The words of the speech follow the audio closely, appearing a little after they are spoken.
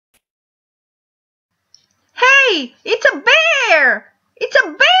Hey! It's a bear! It's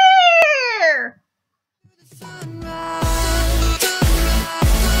a bear!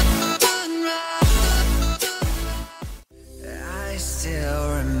 I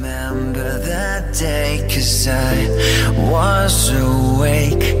still remember that day, 'cause I was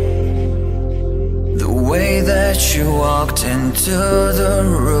awake. The way that you walked into the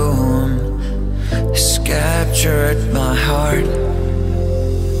room has captured my heart.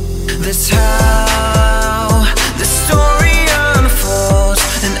 That's how the story unfolds,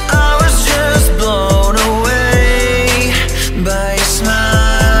 and I was just blown away by your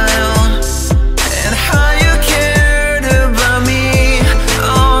smile and how you cared about me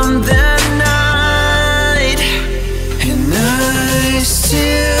on that night. And I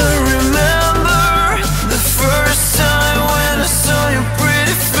still remember the first time when I saw your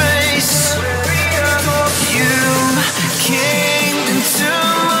pretty face. You came into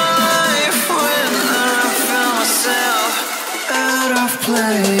my life when I found myself out of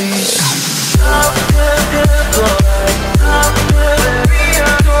place.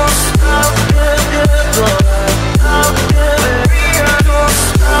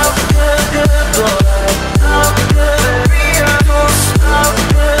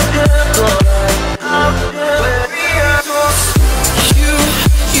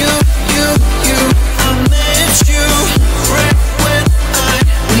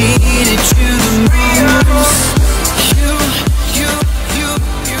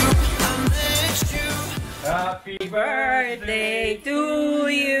 Happy birthday to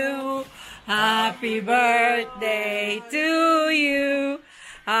you. Happy birthday to you.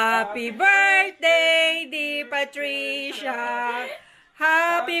 Happy birthday, dear Patricia.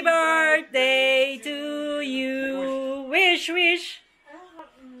 Happy birthday to you. Wish.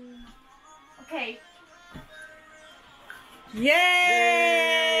 Okay.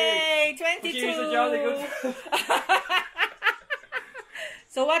 Yay! 22.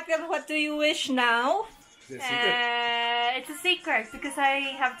 So what do you wish now? It's a secret because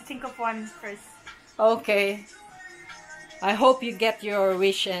I have to think of one first. Okay. I hope you get your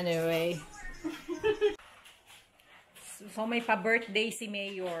wish anyway. So may pa-birthday si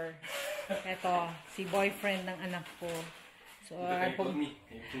Mayor. Ito, si boyfriend ng anak ko. So me.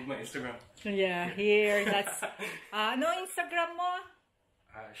 Include my Instagram. yeah, here that's no Instagram mo?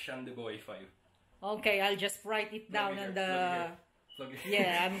 Shantheboy5. Okay, I'll just write it down on the Plug it.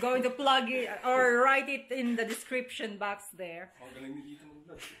 yeah, I'm going to plug it or write it in the description box there.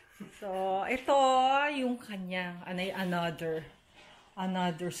 So, ito yung kanyang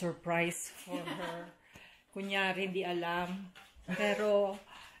another surprise for her. Kunyari, hindi alam. Pero,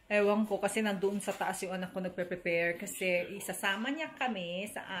 ewan ko, kasi nandoon sa taas yung anak ko nagpe-prepare kasi isasama niya kami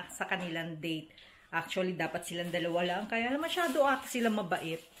sa kanilang date. Actually, dapat silang dalawa lang. Kaya masyado sila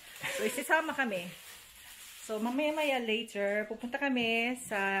mabait. So, isasama kami. So, mamaya-maya later, pupunta kami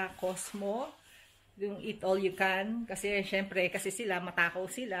sa Cosmo. Yung eat all you can. Kasi, syempre, kasi sila, matakaw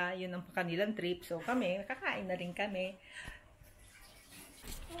sila. Yun ang kanilang trip. So, kami, kakain na rin kami.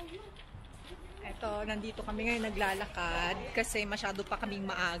 Eto, nandito kami ngayon naglalakad. Kasi masyado pa kaming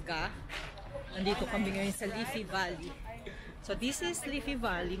maaga. Nandito kami ngayon sa Leafy Valley. So, this is Leafy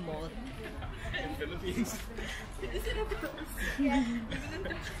Valley Mall.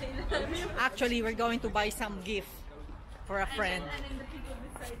 Actually, we're going to buy some gift for a friend.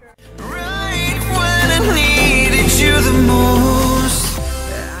 Right when I needed you the most,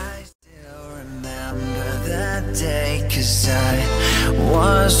 I still remember that day, 'cause I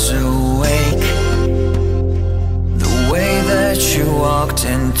was awake. The way that you walked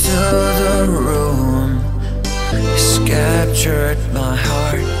into the room has captured my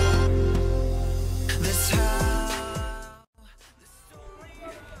heart.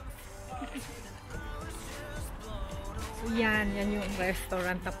 Yan yung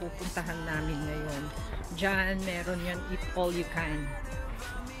restaurant na pupuntahan namin ngayon. Diyan, meron yan eat all you can.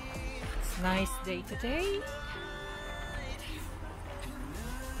 It's a nice day today.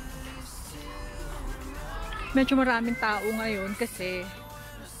 Medyo maraming tao ngayon kasi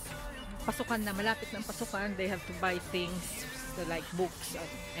pasukan na, malapit ng pasukan. They have to buy things like books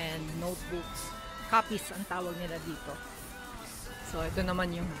and notebooks. Copies ang tawag nila dito. So, ito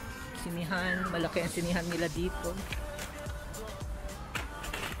naman yung sinihan. Malaki ang sinihan nila dito.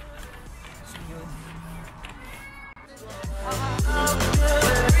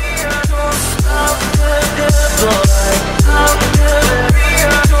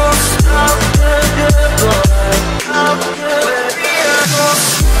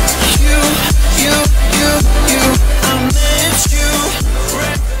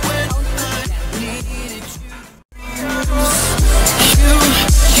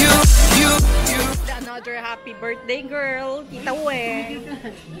 picture. Happy birthday, girl. Tita Wen.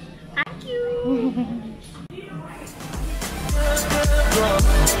 Thank you.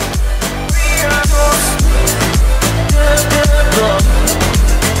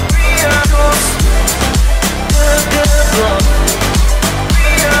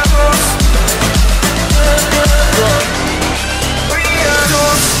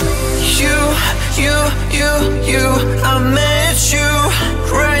 You, I met you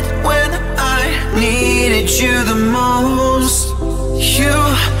right when I needed you the most. You,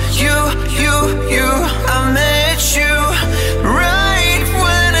 I met you right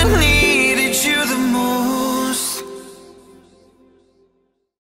when I needed you the most.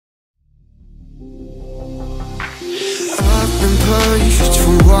 I've been punished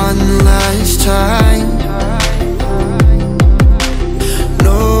for one last time.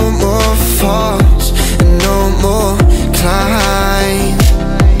 No more falls and no more climb.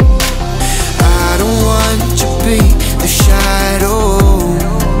 I don't want to be the shadow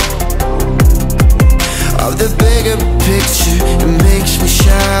of the bigger picture. It makes me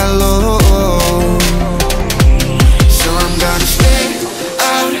shallow. So I'm gonna stay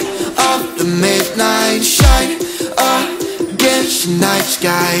out of the midnight shine against the night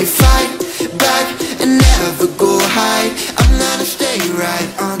sky. Fight back and never go high. I'm gonna stay right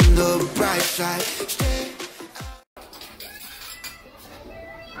on the bright side.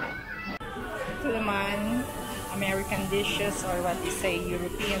 Ito naman, American dishes or what you say,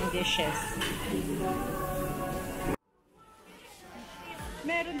 European dishes.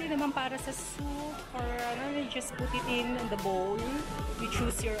 Meron din naman para sa soup or you just put it in the bowl. You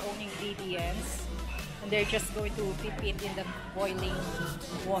choose your own ingredients. And they're just going to dip it in the boiling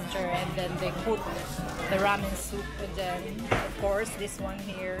water, and then they put the ramen soup, and then of course this one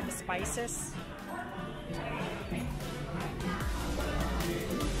here, the spices.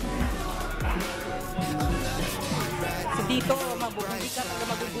 So dito, hindi ka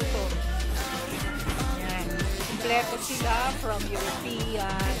magugutom. Yan. Kompleto sila from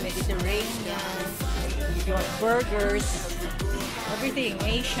European, Mediterranean, your burgers, everything,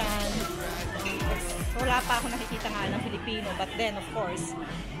 Asian. Wala pa ako nakikita nga ng Filipino, but then of course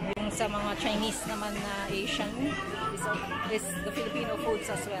yung sa mga Chinese naman na Asian is the Filipino foods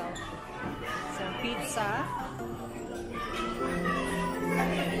as well. So pizza,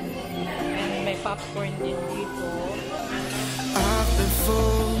 and may popcorn din dito. I've been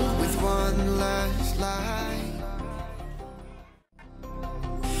fooled with one last lie.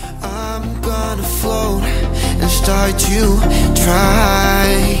 I'm gonna float and start to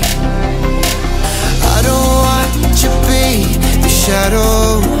try. I don't want to be the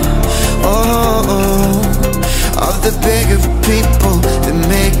shadow of the bigger people that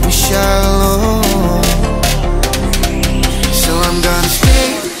make me shallow. So I'm gonna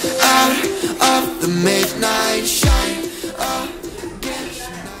stay out of the midnight shine against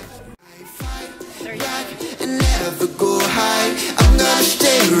the night. I fight back and never go high. I'm gonna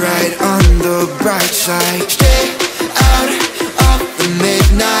stay right on the bright side. Stay out of the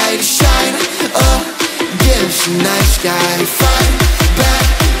midnight shine against the night sky. Fight back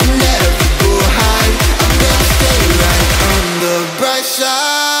and never go high. I'm gonna stay right on the bright side.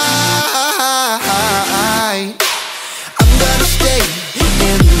 I'm gonna stay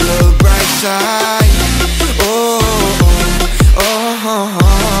in the bright side.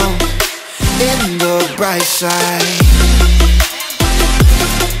 In the bright side.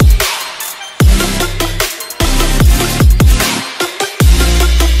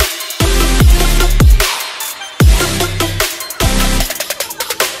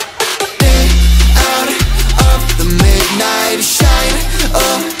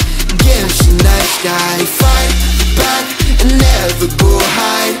 Sky, fight back and never go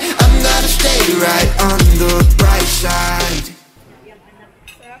hide. I'm gonna stay right on the bright side.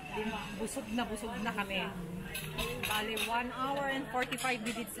 Busog na kami. Bali, 1 hour and 45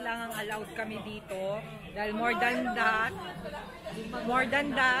 minutes lang ang allowed kami dito. Dahil more than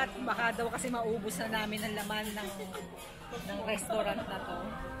that, baka daw kasi maubos na namin ang laman ng restaurant na to.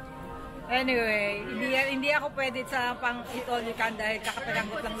 Anyway, hindi ako pwede sa pang-itolikan dahil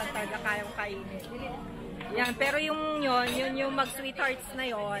kakapiranggot lang talaga kayang kainin. Yan, pero yung mag-sweethearts na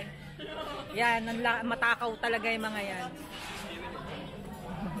yon, yan, matakaw talaga yung mga yan.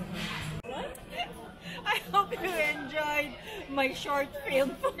 I hope you enjoyed my short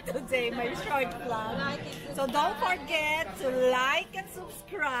film for today, my short vlog. So don't forget to like and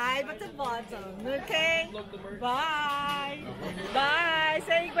subscribe at the bottom, okay? Bye! Bye!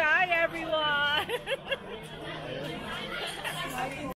 Say bye, everyone!